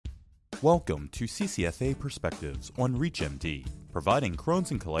Welcome to CCFA Perspectives on ReachMD, providing Crohn's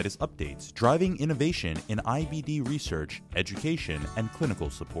and colitis updates, driving innovation in IBD research, education, and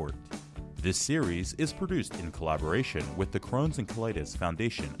clinical support. This series is produced in collaboration with the Crohn's and Colitis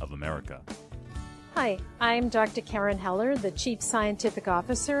Foundation of America. Hi, I'm Dr. Karen Heller, the Chief Scientific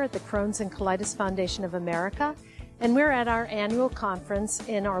Officer at the Crohn's and Colitis Foundation of America, and we're at our annual conference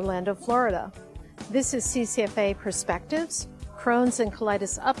in Orlando, Florida. This is CCFA Perspectives, Crohn's and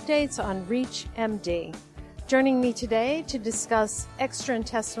Colitis Updates on ReachMD. Joining me today to discuss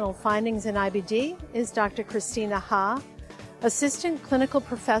extraintestinal findings in IBD is Dr. Christina Ha, Assistant Clinical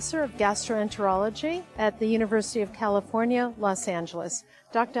Professor of Gastroenterology at the University of California, Los Angeles.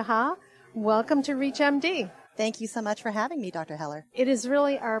 Dr. Ha, welcome to ReachMD. Thank you so much for having me, Dr. Heller. It is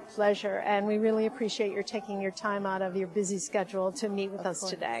really our pleasure, and we really appreciate your taking your time out of your busy schedule to meet with us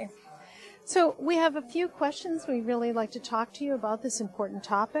today. So we have a few questions we'd really like to talk to you about this important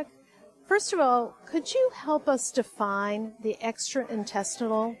topic. First of all, could you help us define the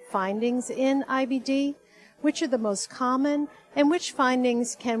extraintestinal findings in IBD? Which are the most common, and which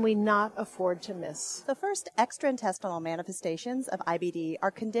findings can we not afford to miss? The first extraintestinal manifestations of IBD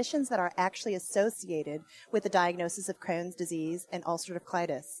are conditions that are actually associated with the diagnosis of Crohn's disease and ulcerative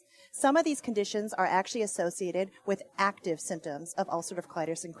colitis. Some of these conditions are actually associated with active symptoms of ulcerative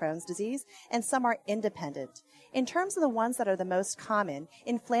colitis and Crohn's disease, and some are independent. In terms of the ones that are the most common,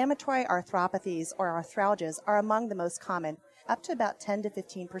 inflammatory arthropathies or arthralgias are among the most common. Up to about 10 to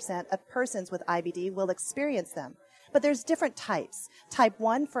 15% of persons with IBD will experience them. But there's different types. Type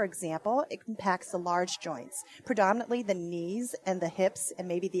 1, for example, it impacts the large joints, predominantly the knees and the hips and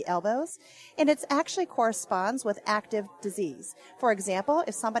maybe the elbows, and it actually corresponds with active disease. For example,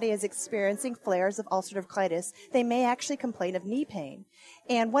 if somebody is experiencing flares of ulcerative colitis, they may actually complain of knee pain.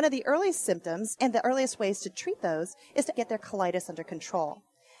 And one of the earliest symptoms and the earliest ways to treat those is to get their colitis under control.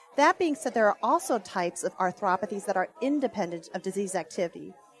 That being said, there are also types of arthropathies that are independent of disease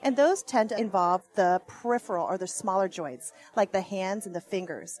activity. And those tend to involve the peripheral or the smaller joints, like the hands and the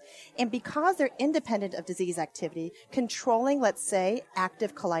fingers. And because they're independent of disease activity, controlling, let's say,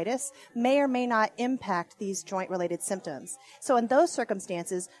 active colitis may or may not impact these joint-related symptoms. So in those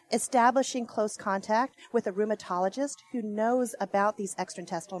circumstances, establishing close contact with a rheumatologist who knows about these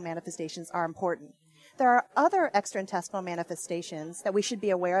extraintestinal manifestations are important. There are other extraintestinal manifestations that we should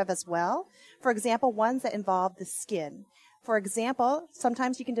be aware of as well. For example, ones that involve the skin. For example,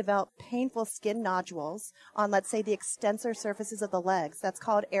 sometimes you can develop painful skin nodules on, let's say, the extensor surfaces of the legs. That's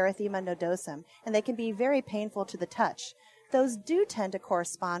called erythema nodosum, and they can be very painful to the touch. Those do tend to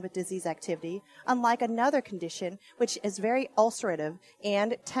correspond with disease activity, unlike another condition which is very ulcerative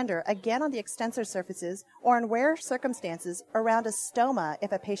and tender, again on the extensor surfaces, or in rare circumstances around a stoma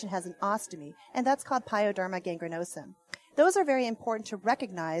if a patient has an ostomy, and that's called pyoderma gangrenosum. Those are very important to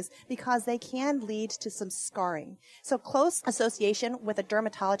recognize because they can lead to some scarring. So close association with a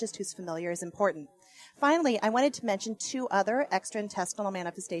dermatologist who's familiar is important. Finally, I wanted to mention two other extraintestinal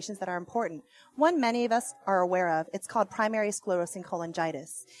manifestations that are important. One many of us are aware of. It's called primary sclerosing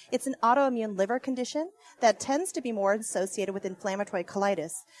cholangitis. It's an autoimmune liver condition that tends to be more associated with inflammatory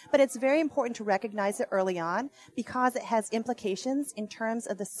colitis, but it's very important to recognize it early on because it has implications in terms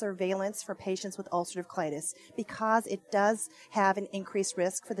of the surveillance for patients with ulcerative colitis, because it does have an increased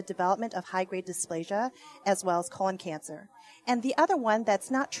risk for the development of high-grade dysplasia as well as colon cancer. And the other one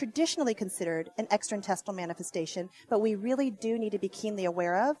that's not traditionally considered an extraintestinal manifestation, but we really do need to be keenly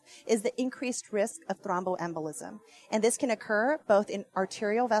aware of, is the increased risk of thromboembolism. And this can occur both in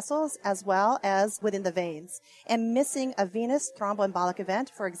arterial vessels as well as within the veins. And missing a venous thromboembolic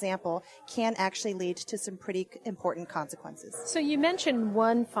event, for example, can actually lead to some pretty important consequences. So you mentioned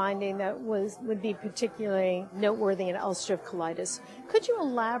one finding that would be particularly noteworthy in ulcerative colitis. Could you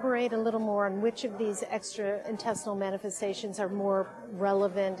elaborate a little more on which of these extraintestinal manifestations are more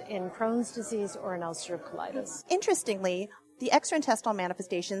relevant in Crohn's disease or in ulcerative colitis? Interestingly, the extraintestinal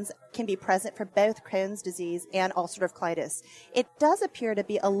manifestations can be present for both Crohn's disease and ulcerative colitis. It does appear to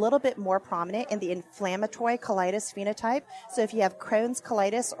be a little bit more prominent in the inflammatory colitis phenotype. So if you have Crohn's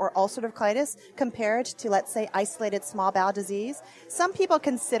colitis or ulcerative colitis compared to, let's say, isolated small bowel disease, some people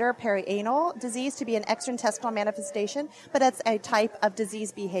consider perianal disease to be an extraintestinal manifestation, but that's a type of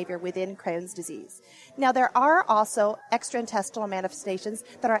disease behavior within Crohn's disease. Now, there are also extraintestinal manifestations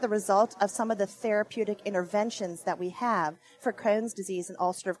that are the result of some of the therapeutic interventions that we have. for Crohn's disease and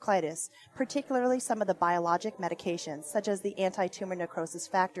ulcerative colitis, particularly some of the biologic medications, such as the anti-tumor necrosis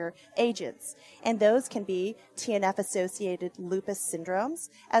factor agents. And those can be TNF-associated lupus syndromes,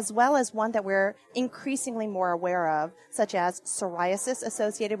 as well as one that we're increasingly more aware of, such as psoriasis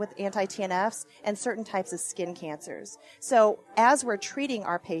associated with anti-TNFs and certain types of skin cancers. So as we're treating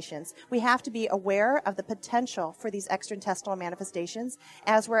our patients, we have to be aware of the potential for these extraintestinal manifestations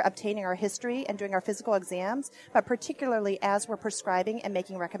as we're obtaining our history and doing our physical exams, but particularly as we're prescribing and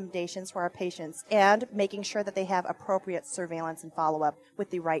making recommendations for our patients and making sure that they have appropriate surveillance and follow-up with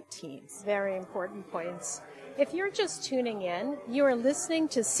the right teams. Very important points. If you're just tuning in, you are listening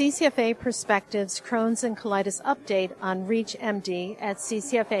to CCFA Perspectives Crohn's and Colitis Update on ReachMD at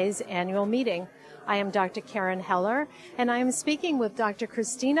CCFA's annual meeting. I am Dr. Karen Heller, and I am speaking with Dr.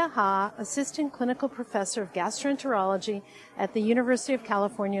 Christina Ha, Assistant Clinical Professor of Gastroenterology at the University of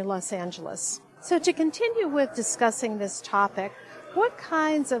California, Los Angeles. So to continue with discussing this topic, what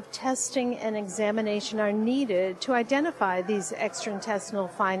kinds of testing and examination are needed to identify these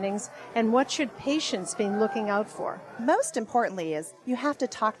extraintestinal findings, and what should patients be looking out for? Most importantly is you have to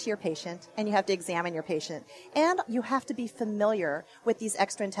talk to your patient and you have to examine your patient, and you have to be familiar with these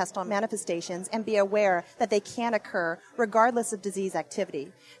extraintestinal manifestations and be aware that they can occur regardless of disease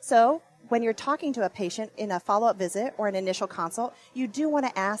activity. So when you're talking to a patient in a follow-up visit or an initial consult, you do want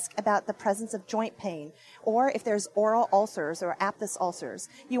to ask about the presence of joint pain, or if there's oral ulcers or aphthous ulcers.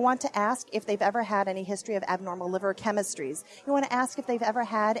 You want to ask if they've ever had any history of abnormal liver chemistries. You want to ask if they've ever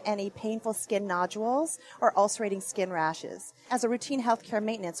had any painful skin nodules or ulcerating skin rashes. As a routine healthcare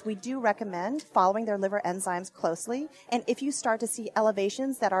maintenance, we do recommend following their liver enzymes closely, and if you start to see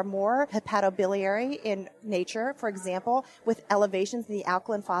elevations that are more hepatobiliary in nature, for example, with elevations in the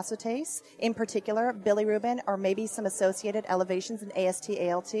alkaline phosphatase, in particular bilirubin, or maybe some associated elevations in AST,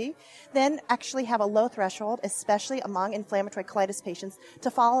 ALT, then actually have a low threshold, especially among inflammatory colitis patients,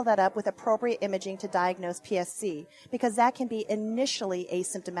 to follow that up with appropriate imaging to diagnose PSC, because that can be initially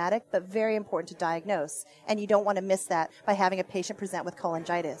asymptomatic, but very important to diagnose. And you don't want to miss that by having a patient present with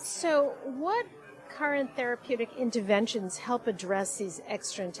cholangitis. So what current therapeutic interventions help address these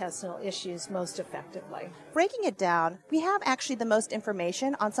extraintestinal issues most effectively? Breaking it down, we have actually the most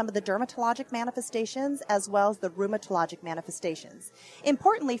information on some of the dermatologic manifestations as well as the rheumatologic manifestations.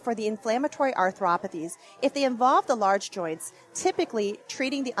 Importantly, for the inflammatory arthropathies, if they involve the large joints, typically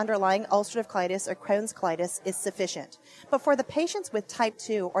treating the underlying ulcerative colitis or Crohn's colitis is sufficient. But for the patients with type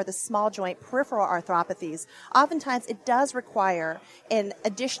 2 or the small joint peripheral arthropathies, oftentimes it does require an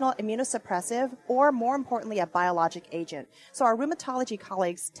additional immunosuppressive or, more importantly, a biologic agent. So our rheumatology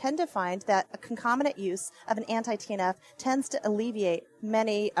colleagues tend to find that a concomitant use of an anti-TNF tends to alleviate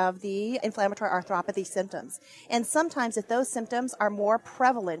many of the inflammatory arthropathy symptoms. And sometimes if those symptoms are more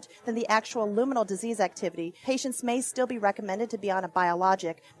prevalent than the actual luminal disease activity, patients may still be recommended to be on a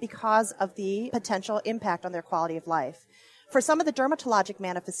biologic because of the potential impact on their quality of life. For some of the dermatologic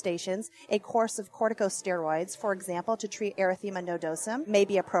manifestations, a course of corticosteroids, for example, to treat erythema nodosum, may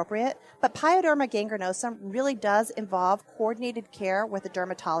be appropriate, but pyoderma gangrenosum really does involve coordinated care with a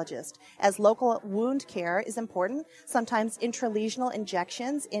dermatologist, as local wound care is important. Sometimes intralesional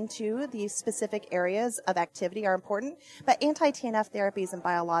injections into the specific areas of activity are important, but anti-TNF therapies and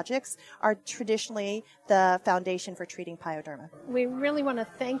biologics are traditionally the foundation for treating pyoderma. We really want to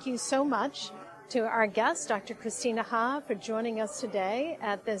thank you so much to our guest, Dr. Christina Ha, for joining us today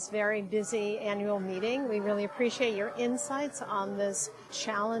at this very busy annual meeting. We really appreciate your insights on this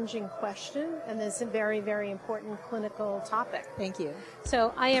challenging question and this very, very important clinical topic. Thank you.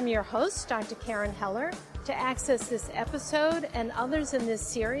 So I am your host, Dr. Karen Heller. To access this episode and others in this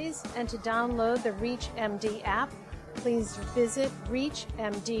series and to download the ReachMD app, please visit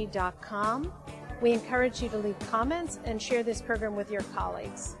reachmd.com. We encourage you to leave comments and share this program with your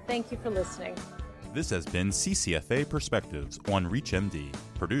colleagues. Thank you for listening. This has been CCFA Perspectives on ReachMD,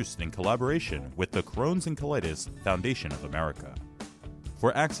 produced in collaboration with the Crohn's and Colitis Foundation of America.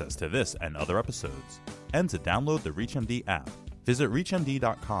 For access to this and other episodes, and to download the ReachMD app, visit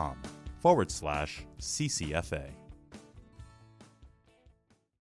reachmd.com/CCFA.